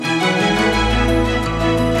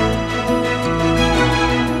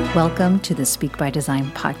Welcome to the Speak by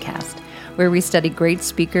Design podcast, where we study great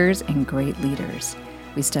speakers and great leaders.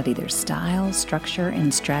 We study their style, structure,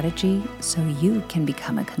 and strategy so you can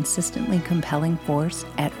become a consistently compelling force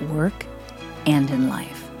at work and in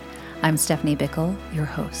life. I'm Stephanie Bickle, your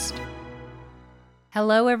host.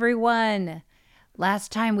 Hello, everyone.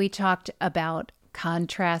 Last time we talked about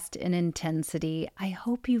contrast and intensity. I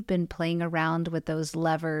hope you've been playing around with those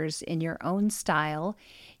levers in your own style.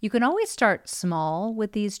 You can always start small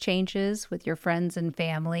with these changes with your friends and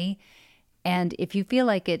family. And if you feel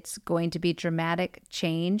like it's going to be dramatic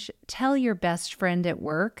change, tell your best friend at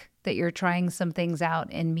work that you're trying some things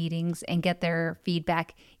out in meetings and get their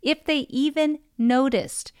feedback if they even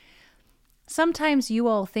noticed. Sometimes you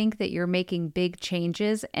all think that you're making big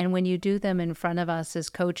changes, and when you do them in front of us as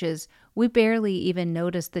coaches, we barely even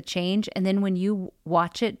notice the change. And then when you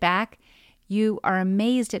watch it back, you are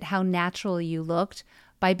amazed at how natural you looked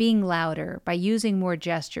by being louder, by using more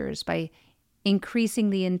gestures, by increasing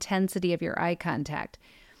the intensity of your eye contact.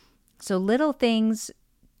 So little things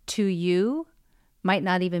to you might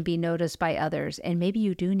not even be noticed by others, and maybe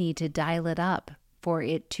you do need to dial it up for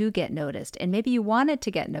it to get noticed, and maybe you want it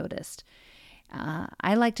to get noticed.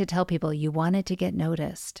 I like to tell people you want it to get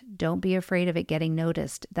noticed. Don't be afraid of it getting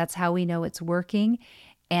noticed. That's how we know it's working,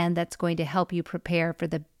 and that's going to help you prepare for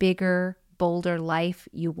the bigger, bolder life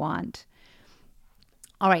you want.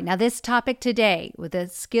 All right, now this topic today, with the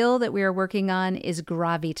skill that we are working on, is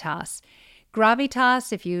gravitas.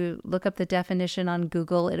 Gravitas, if you look up the definition on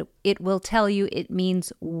Google, it will tell you it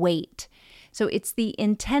means weight. So it's the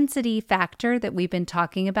intensity factor that we've been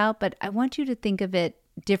talking about, but I want you to think of it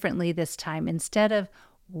differently this time. Instead of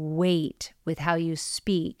weight with how you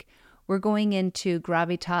speak, we're going into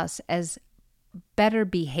gravitas as better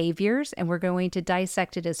behaviors, and we're going to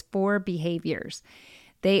dissect it as 4 behaviors.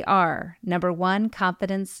 They are, number 1,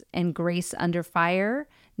 confidence and grace under fire.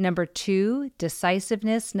 Number 2,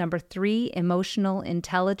 decisiveness. Number 3, emotional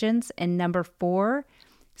intelligence. And number 4,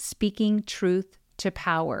 speaking truth to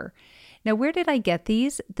power. Now, where did I get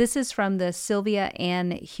these? This is from the Sylvia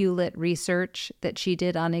Ann Hewlett research that she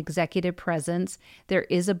did on executive presence. There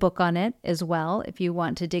is a book on it as well, if you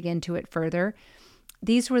want to dig into it further.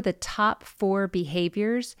 These were the top 4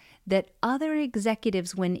 behaviors that other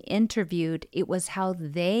executives, when interviewed, it was how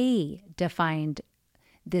they defined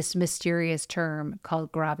this mysterious term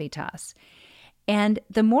called gravitas. And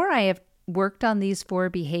the more I have worked on these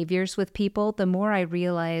 4 behaviors with people, the more I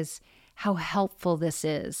realize how helpful this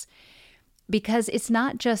is. Because it's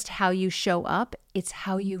not just how you show up, it's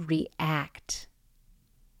how you react.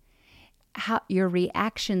 How your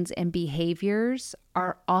reactions and behaviors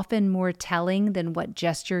are often more telling than what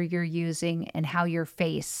gesture you're using and how your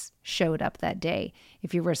face showed up that day,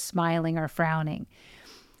 if you were smiling or frowning.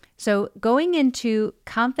 So going into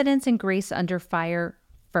confidence and grace under fire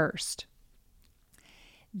first.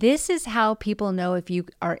 This is how people know if you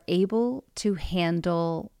are able to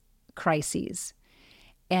handle crises.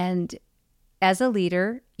 And as a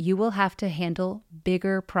leader, you will have to handle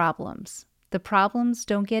bigger problems. The problems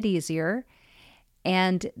don't get easier,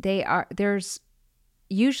 and it's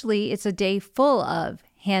a day full of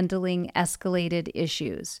handling escalated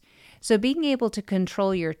issues. So being able to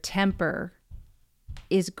control your temper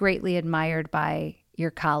is greatly admired by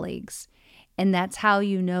your colleagues. And that's how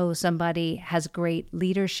you know somebody has great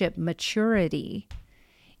leadership maturity,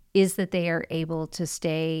 is that they are able to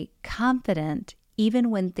stay confident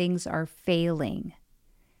even when things are failing.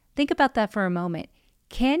 Think about that for a moment.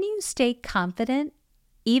 Can you stay confident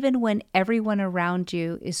even when everyone around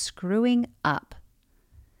you is screwing up?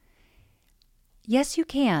 Yes, you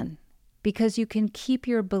can, because you can keep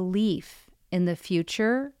your belief in the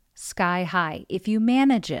future sky high if you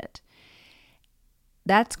manage it.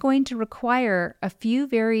 That's going to require a few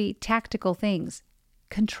very tactical things.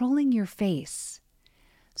 Controlling your face,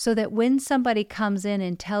 so that when somebody comes in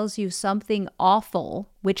and tells you something awful,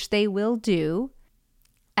 which they will do,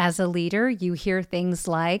 as a leader, you hear things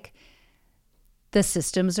like, the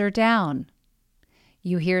systems are down.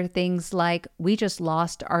 You hear things like, we just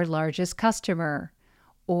lost our largest customer,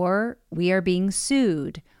 or we are being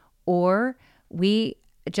sued, or we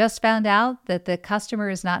just found out that the customer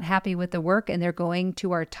is not happy with the work and they're going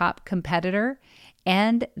to our top competitor,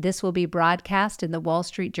 and this will be broadcast in the Wall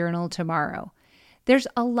Street Journal tomorrow. There's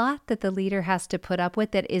a lot that the leader has to put up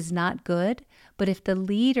with that is not good, but if the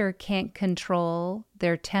leader can't control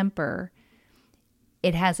their temper,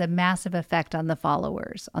 it has a massive effect on the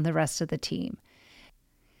followers, on the rest of the team.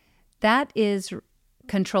 That is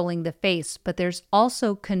controlling the face, but there's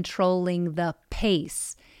also controlling the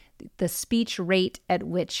pace, the speech rate at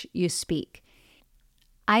which you speak.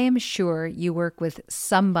 I am sure you work with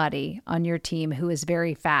somebody on your team who is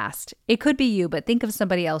very fast. It could be you, but think of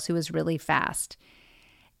somebody else who is really fast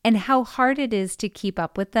and how hard it is to keep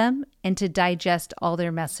up with them and to digest all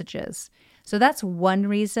their messages. So that's one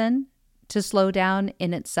reason to slow down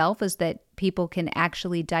in itself, is that people can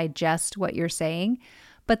actually digest what you're saying.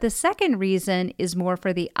 But the second reason is more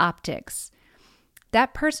for the optics.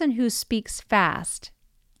 That person who speaks fast,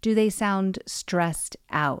 do they sound stressed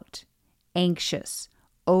out, anxious,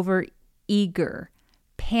 over eager,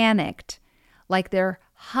 panicked, like they're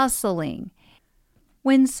hustling?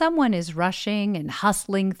 When someone is rushing and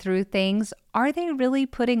hustling through things, are they really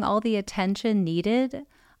putting all the attention needed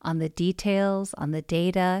on the details, on the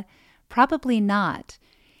data? Probably not.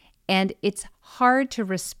 And it's hard to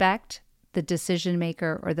respect the decision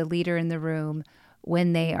maker or the leader in the room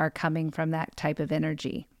when they are coming from that type of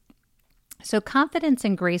energy. So confidence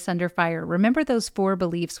and grace under fire. Remember those 4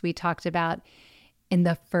 beliefs we talked about in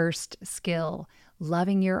the first skill: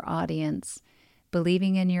 loving your audience,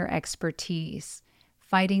 believing in your expertise,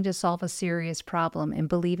 fighting to solve a serious problem, and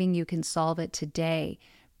believing you can solve it today.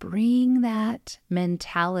 Bring that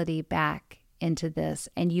mentality back into this,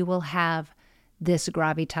 and you will have this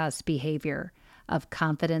gravitas behavior of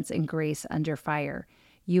confidence and grace under fire.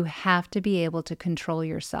 You have to be able to control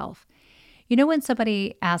yourself. You know, when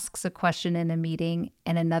somebody asks a question in a meeting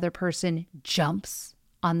and another person jumps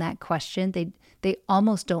on that question, they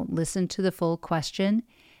almost don't listen to the full question.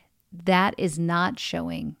 That is not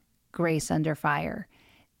showing grace under fire.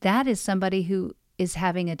 That is somebody who is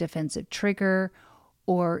having a defensive trigger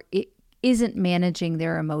or it isn't managing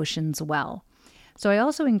their emotions well. So I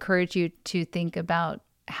also encourage you to think about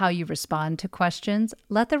how you respond to questions.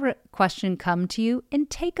 Let the question come to you and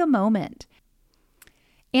take a moment.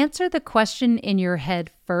 Answer the question in your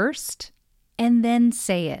head first and then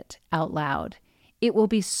say it out loud. It will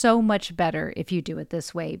be so much better if you do it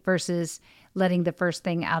this way versus letting the first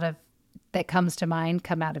thing that comes to mind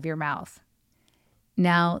come out of your mouth.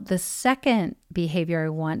 Now, the second behavior I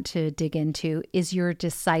want to dig into is your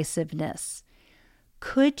decisiveness.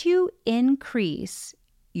 Could you increase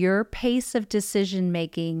your pace of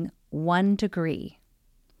decision-making 1 degree?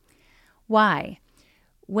 Why?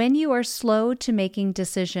 When you are slow to making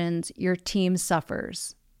decisions, your team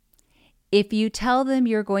suffers. If you tell them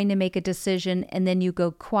you're going to make a decision and then you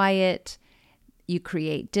go quiet, you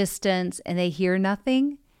create distance, and they hear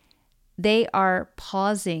nothing, they are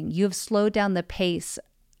pausing. You have slowed down the pace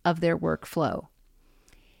of their workflow.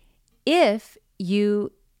 If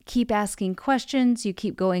you keep asking questions, you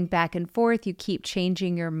keep going back and forth, you keep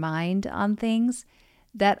changing your mind on things,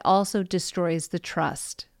 that also destroys the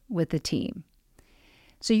trust with the team.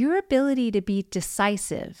 So your ability to be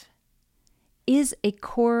decisive is a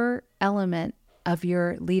core element of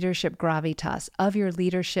your leadership gravitas, of your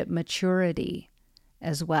leadership maturity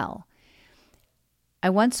as well. I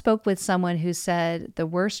once spoke with someone who said the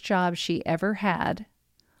worst job she ever had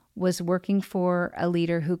was working for a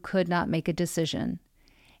leader who could not make a decision.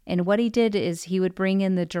 And what he did is he would bring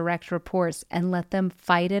in the direct reports and let them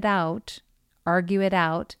fight it out, argue it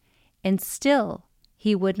out, and still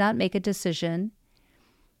he would not make a decision.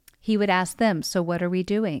 He would ask them, so what are we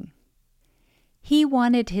doing? He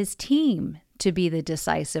wanted his team to be the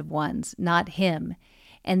decisive ones, not him.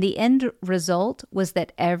 And the end result was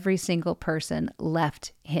that every single person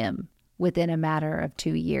left him within a matter of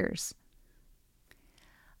 2 years.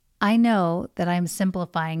 I know that I'm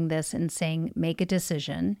simplifying this and saying make a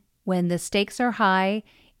decision. When the stakes are high,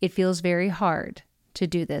 it feels very hard to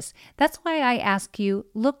do this. That's why I ask you,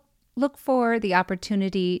 look for the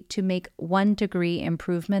opportunity to make 1 degree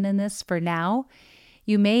improvement in this for now.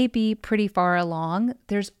 You may be pretty far along.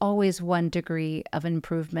 There's always 1 degree of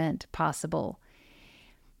improvement possible.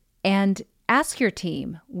 And ask your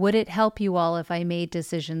team, would it help you all if I made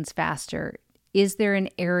decisions faster? Is there an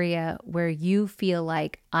area where you feel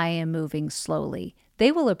like I am moving slowly?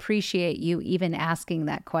 They will appreciate you even asking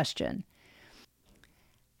that question.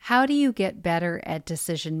 How do you get better at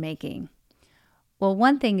decision making? Well,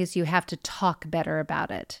 one thing is you have to talk better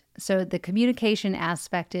about it. So the communication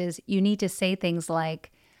aspect is you need to say things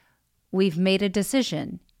like, we've made a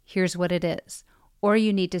decision, here's what it is. Or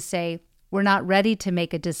you need to say, we're not ready to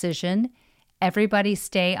make a decision. Everybody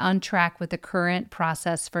stay on track with the current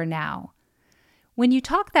process for now. When you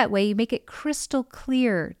talk that way, you make it crystal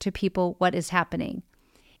clear to people what is happening.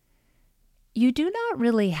 You do not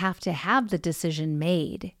really have to have the decision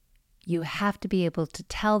made. You have to be able to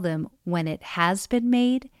tell them when it has been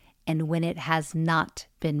made and when it has not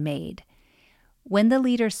been made. When the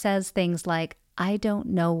leader says things like, I don't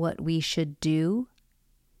know what we should do,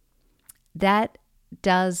 that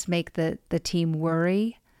does make the team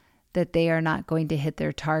worry. that they are not going to hit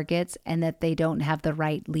their targets and that they don't have the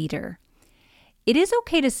right leader. It is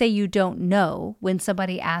okay to say you don't know when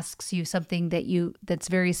somebody asks you something that's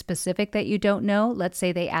very specific that you don't know. Let's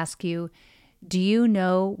say they ask you, do you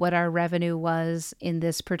know what our revenue was in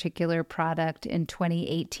this particular product in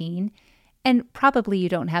 2018? And probably you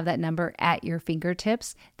don't have that number at your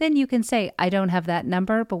fingertips. Then you can say, I don't have that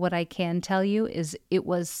number, but what I can tell you is it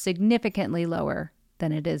was significantly lower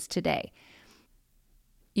than it is today.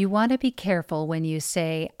 You want to be careful when you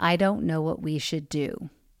say, I don't know what we should do.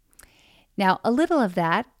 Now, a little of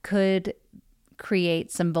that could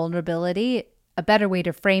create some vulnerability. A better way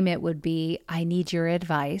to frame it would be, I need your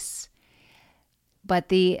advice.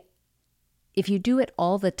 But if you do it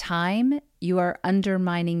all the time, you are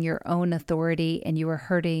undermining your own authority and you are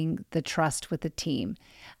hurting the trust with the team.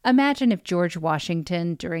 Imagine if George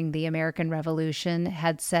Washington during the American Revolution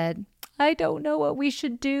had said, I don't know what we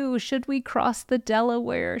should do. Should we cross the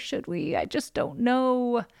Delaware? Should we? I just don't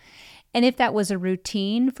know. And if that was a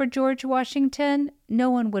routine for George Washington, no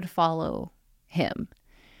one would follow him.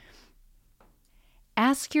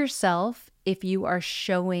 Ask yourself if you are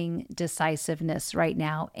showing decisiveness right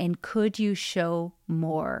now, and could you show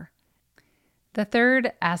more? The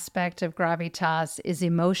third aspect of gravitas is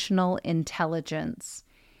emotional intelligence.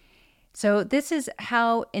 So this is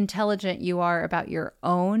how intelligent you are about your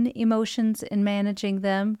own emotions and managing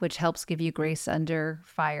them, which helps give you grace under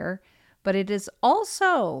fire. But it is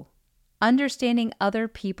also understanding other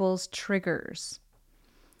people's triggers.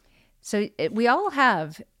 So we all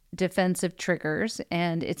have defensive triggers,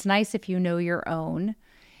 and it's nice if you know your own.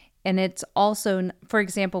 And it's also, for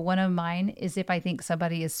example, one of mine is if I think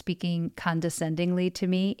somebody is speaking condescendingly to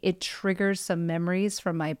me, it triggers some memories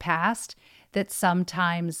from my past that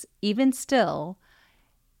sometimes, even still,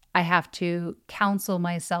 I have to counsel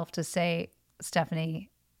myself to say,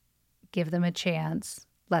 Stephanie, give them a chance,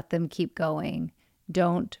 let them keep going,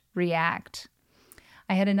 don't react.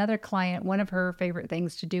 I had another client, one of her favorite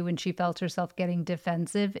things to do when she felt herself getting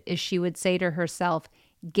defensive is she would say to herself,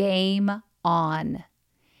 game on.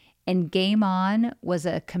 And game on was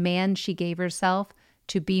a command she gave herself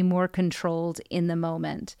to be more controlled in the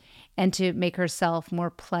moment and to make herself more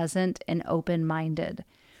pleasant and open-minded.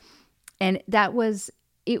 And it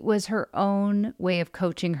was her own way of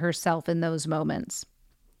coaching herself in those moments.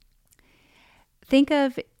 Think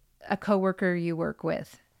of a coworker you work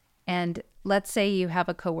with, and let's say you have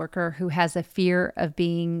a coworker who has a fear of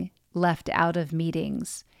being left out of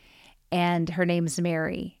meetings, and her name's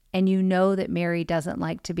Mary. And you know that Mary doesn't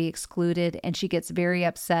like to be excluded, and she gets very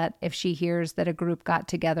upset if she hears that a group got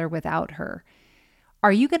together without her.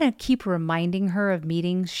 Are you going to keep reminding her of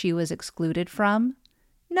meetings she was excluded from?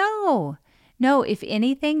 No. If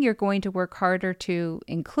anything, you're going to work harder to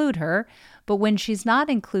include her, but when she's not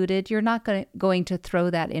included, you're not going to throw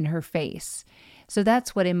that in her face. So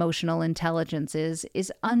that's what emotional intelligence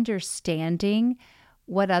is understanding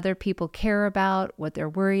what other people care about, what they're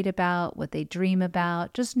worried about, what they dream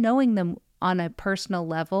about, just knowing them on a personal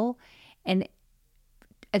level and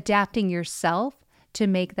adapting yourself to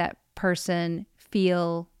make that person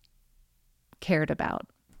feel cared about.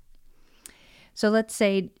 So let's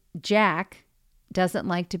say Jack doesn't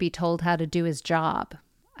like to be told how to do his job.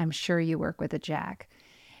 I'm sure you work with a Jack.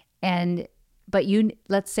 But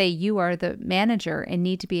let's say you are the manager and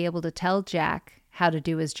need to be able to tell Jack how to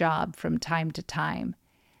do his job from time to time.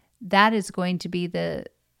 That is going to be the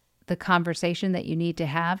conversation that you need to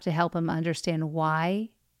have to help him understand why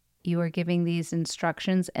you are giving these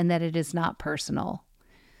instructions and that it is not personal.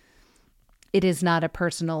 It is not a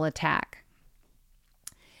personal attack.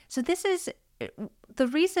 So this is the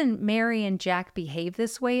reason Mary and Jack behave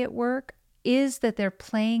this way at work is that they're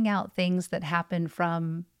playing out things that happen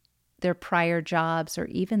from their prior jobs or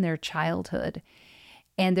even their childhood.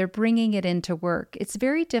 And they're bringing it into work. It's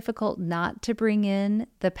very difficult not to bring in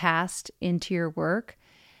the past into your work.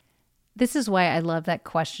 This is why I love that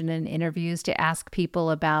question in interviews, to ask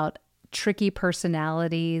people about tricky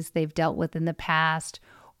personalities they've dealt with in the past,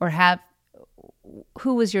 or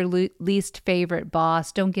who was your least favorite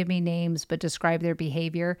boss? Don't give me names, but describe their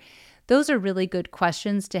behavior. Those are really good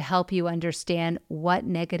questions to help you understand what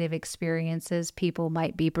negative experiences people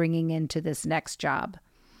might be bringing into this next job.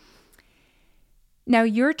 Now,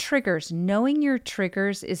 your triggers, knowing your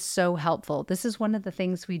triggers is so helpful. This is one of the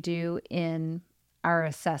things we do in our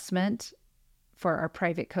assessment for our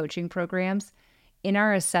private coaching programs. In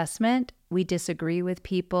our assessment, we disagree with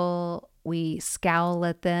people, we scowl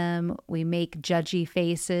at them, we make judgy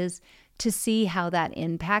faces to see how that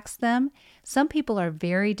impacts them. Some people are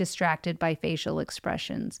very distracted by facial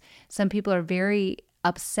expressions. Some people are very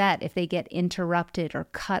upset if they get interrupted or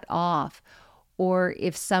cut off, or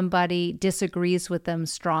if somebody disagrees with them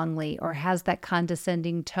strongly or has that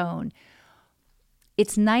condescending tone.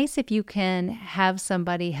 It's nice if you can have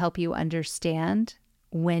somebody help you understand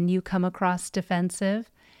when you come across defensive.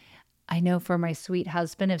 I know for my sweet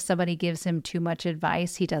husband, if somebody gives him too much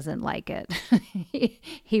advice, he doesn't like it.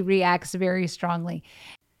 He reacts very strongly.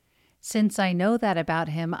 Since I know that about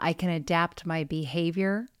him, I can adapt my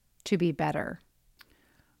behavior to be better.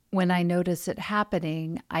 When I notice it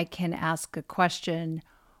happening, I can ask a question.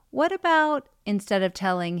 What about, instead of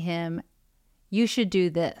telling him, you should do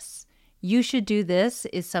this? You should do this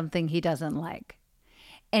is something he doesn't like.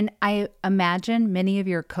 And I imagine many of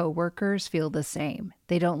your coworkers feel the same.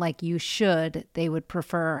 They don't like you should, they would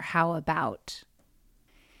prefer how about.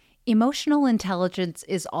 Emotional intelligence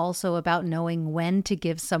is also about knowing when to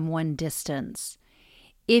give someone distance.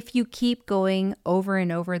 If you keep going over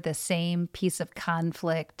and over the same piece of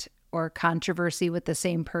conflict or controversy with the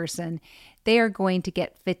same person, they are going to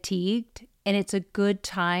get fatigued, and it's a good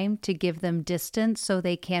time to give them distance so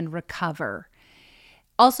they can recover.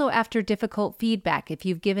 Also, after difficult feedback, if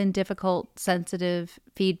you've given difficult, sensitive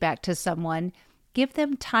feedback to someone, give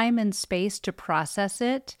them time and space to process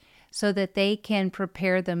it so that they can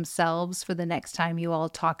prepare themselves for the next time you all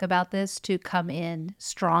talk about this to come in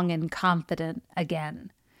strong and confident again.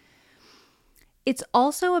 It's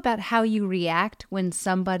also about how you react when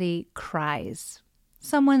somebody cries.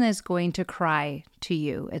 Someone is going to cry to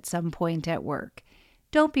you at some point at work.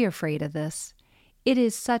 Don't be afraid of this. It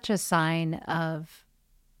is such a sign of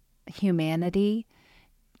humanity.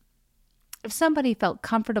 If somebody felt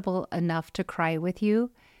comfortable enough to cry with you,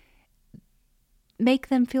 make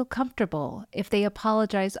them feel comfortable. If they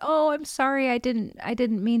apologize, "Oh, I'm sorry, I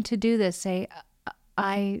didn't mean to do this," say,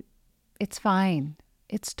 it's fine.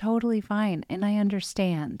 It's totally fine, and I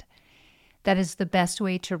understand. That is the best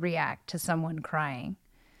way to react to someone crying.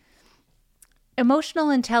 Emotional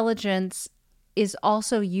intelligence is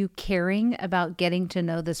also you caring about getting to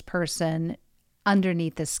know this person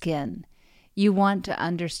underneath the skin. You want to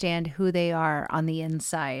understand who they are on the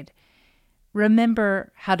inside.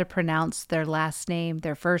 Remember how to pronounce their last name,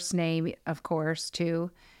 their first name, of course,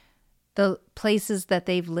 too. The places that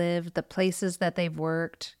they've lived, the places that they've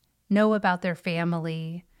worked. Know about their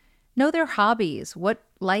family. Know their hobbies, what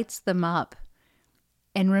lights them up.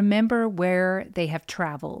 And remember where they have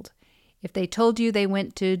traveled. If they told you they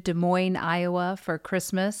went to Des Moines, Iowa for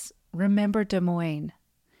Christmas, remember Des Moines.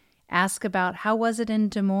 Ask about how was it in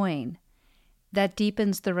Des Moines. That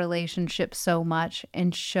deepens the relationship so much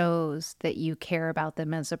and shows that you care about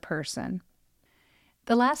them as a person.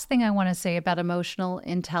 The last thing I want to say about emotional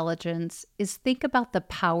intelligence is think about the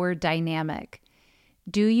power dynamic.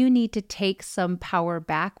 Do you need to take some power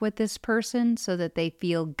back with this person so that they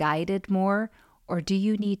feel guided more? Or do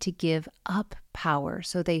you need to give up power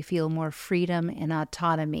so they feel more freedom and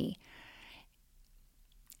autonomy?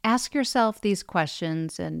 Ask yourself these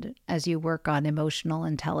questions and as you work on emotional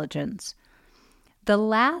intelligence. The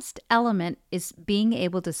last element is being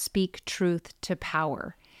able to speak truth to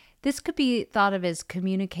power. This could be thought of as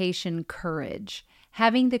communication courage,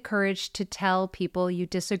 having the courage to tell people you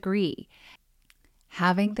disagree,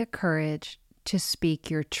 having the courage to speak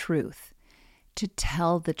your truth, to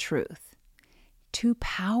tell the truth, to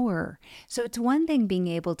power. So it's one thing being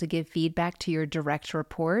able to give feedback to your direct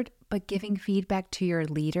report, but giving feedback to your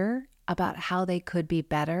leader about how they could be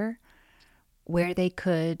better, where they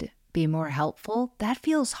could be more helpful, that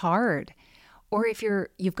feels hard. Or if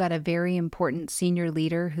you've got a very important senior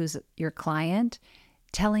leader who's your client,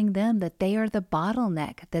 telling them that they are the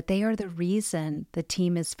bottleneck, that they are the reason the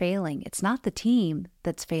team is failing. It's not the team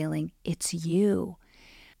that's failing, it's you.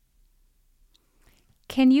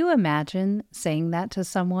 Can you imagine saying that to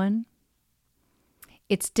someone?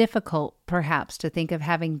 It's difficult, perhaps, to think of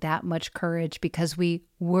having that much courage because we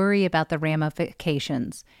worry about the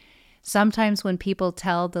ramifications. Sometimes when people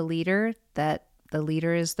tell the leader that the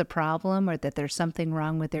leader is the problem or that there's something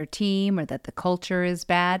wrong with their team or that the culture is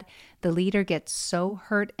bad, the leader gets so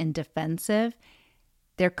hurt and defensive,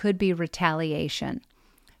 there could be retaliation.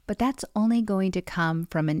 But that's only going to come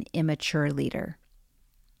from an immature leader.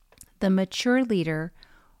 The mature leader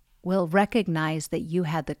will recognize that you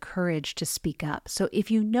had the courage to speak up. So if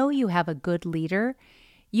you know you have a good leader,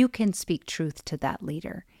 you can speak truth to that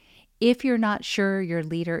leader. If you're not sure your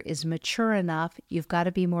leader is mature enough, you've got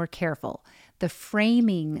to be more careful. The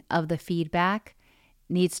framing of the feedback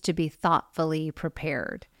needs to be thoughtfully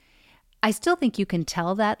prepared. I still think you can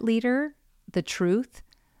tell that leader the truth,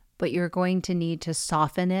 but you're going to need to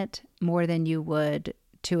soften it more than you would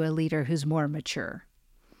to a leader who's more mature.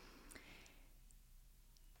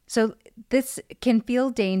 So this can feel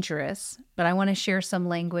dangerous, but I want to share some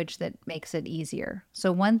language that makes it easier.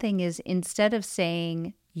 So one thing is, instead of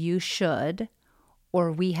saying you should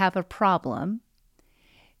or we have a problem,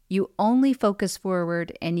 you only focus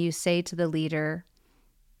forward and you say to the leader,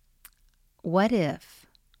 what if,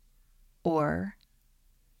 or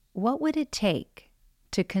what would it take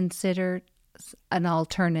to consider an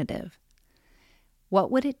alternative?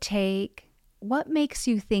 What would it take? What makes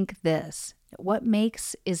you think this? What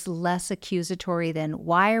makes is less accusatory than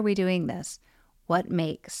why are we doing this? What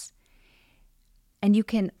makes? And you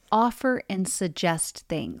can offer and suggest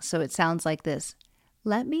things. So it sounds like this.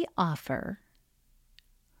 Let me offer.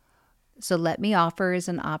 So let me offer is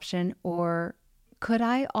an option, or could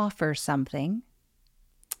I offer something?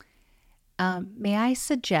 May I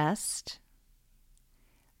suggest?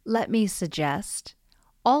 Let me suggest.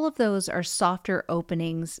 All of those are softer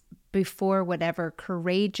openings before whatever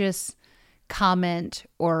courageous comment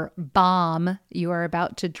or bomb you are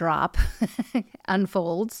about to drop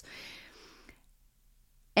unfolds.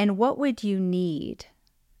 And what would you need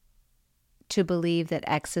to believe that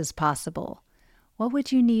X is possible? What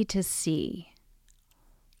would you need to see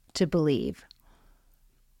to believe?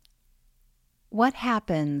 What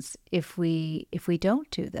happens if we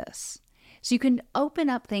don't do this? So you can open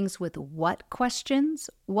up things with what questions.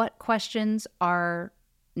 What questions are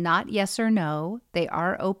not yes or no. They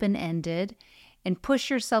are open-ended. And push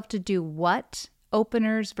yourself to do what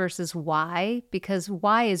openers versus why, because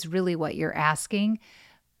why is really what you're asking.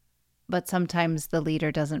 But sometimes the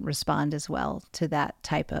leader doesn't respond as well to that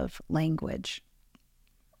type of language.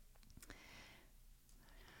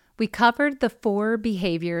 We covered the 4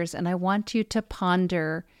 behaviors, and I want you to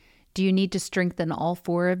ponder, do you need to strengthen all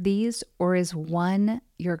 4 of these, or is one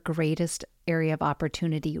your greatest area of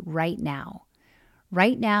opportunity right now?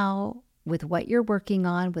 Right now, with what you're working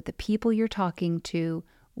on, with the people you're talking to,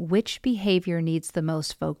 which behavior needs the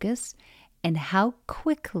most focus, and how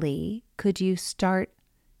quickly could you start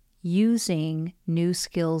using new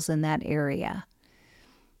skills in that area?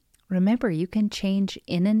 Remember, you can change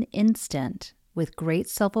in an instant with great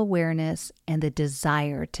self-awareness and the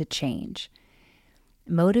desire to change.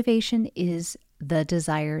 Motivation is the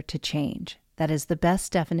desire to change. That is the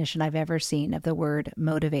best definition I've ever seen of the word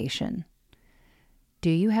motivation. Do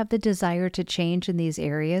you have the desire to change in these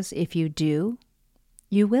areas? If you do,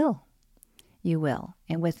 you will. You will.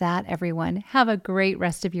 And with that, everyone, have a great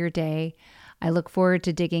rest of your day. I look forward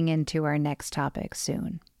to digging into our next topic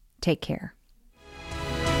soon. Take care.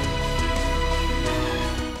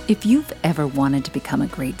 If you've ever wanted to become a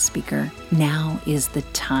great speaker, now is the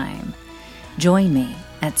time. Join me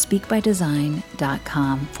at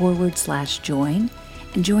speakbydesign.com/join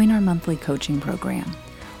and join our monthly coaching program,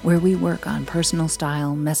 where we work on personal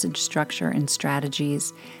style, message structure, and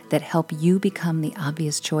strategies that help you become the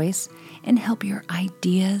obvious choice and help your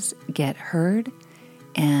ideas get heard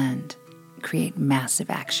and create massive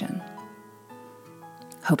action.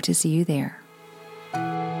 Hope to see you there.